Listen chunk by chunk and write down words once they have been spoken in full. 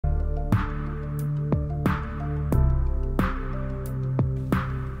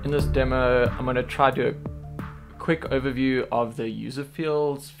In this demo, I'm going to try to do a quick overview of the user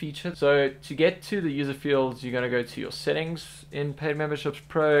fields feature. So to get to the user fields, you're going to go to your settings in Paid Memberships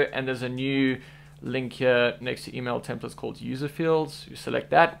Pro, and there's a new link here next to email templates called user fields. You select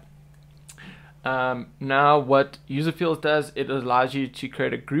that. Now what user fields does, it allows you to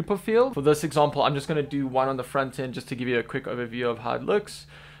create a group of fields. For this example, I'm just going to do one on the front end just to give you a quick overview of how it looks.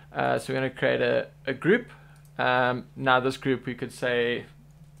 So we're going to create a group. Now this group, we could say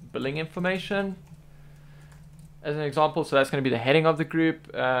billing information as an example. So that's going to be the heading of the group.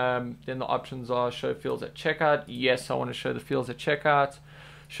 Then the options are show fields at checkout. Yes, I want to show the fields at checkout.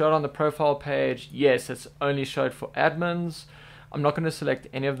 Show it on the profile page. Yes, it's only showed for admins. I'm not going to select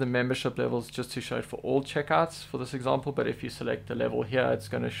any of the membership levels just to show it for all checkouts for this example, but if you select the level here, it's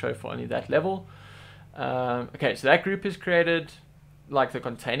going to show for only that level. Okay, so that group is created, like the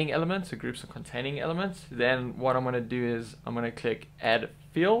containing elements, the groups of containing elements. Then what I'm going to do is I'm going to click add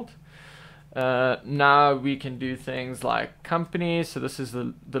field. Now we can do things like company. So this is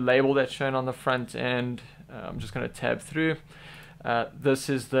the label that's shown on the front end. I'm just going to tab through. This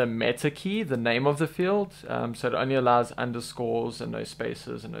is the meta key, the name of the field. So it only allows underscores and no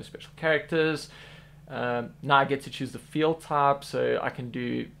spaces and no special characters. Now I get to choose the field type. So I can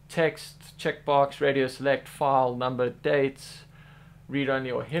do text, checkbox, radio select, file, number, date, read only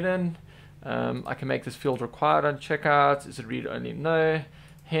or hidden. I can make this field required on checkout. Is it read only? No.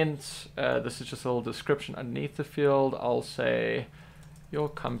 Hint, this is just a little description underneath the field. I'll say your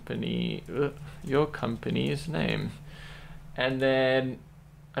company's name. And then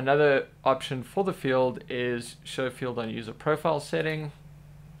another option for the field is show field on user profile setting.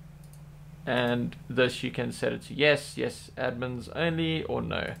 And this you can set it to yes, admins only, or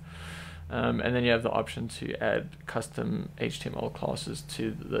no. And then you have the option to add custom HTML classes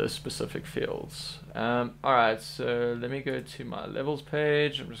to the specific fields. Alright, so let me go to my levels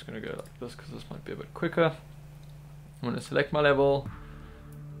page. I'm just going to go like this because this might be a bit quicker. I'm going to select my level.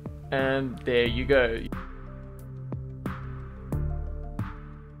 And there you go.